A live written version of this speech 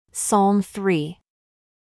Psalm 3.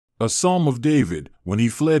 A psalm of David, when he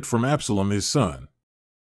fled from Absalom his son.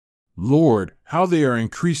 Lord, how they are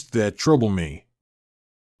increased that trouble me!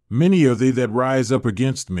 Many are they that rise up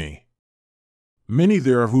against me. Many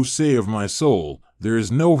there are who say of my soul, there is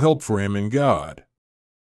no help for him in God.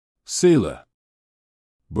 Selah.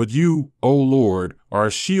 But you, O Lord, are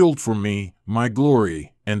a shield for me, my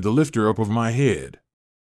glory, and the lifter up of my head.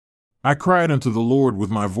 I cried unto the Lord with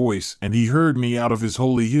my voice, and he heard me out of his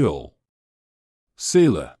holy hill.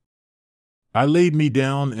 Selah. I laid me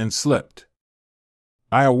down and slept.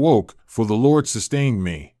 I awoke, for the Lord sustained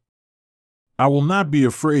me. I will not be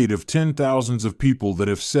afraid of 10,000s of people that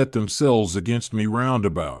have set themselves against me round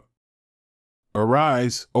about.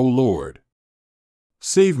 Arise, O Lord.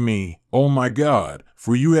 Save me, O my God,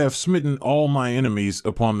 for you have smitten all my enemies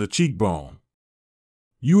upon the cheekbone.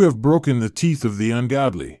 You have broken the teeth of the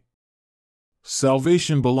ungodly.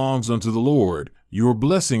 Salvation belongs unto the Lord, your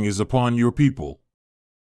blessing is upon your people.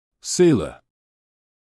 Selah.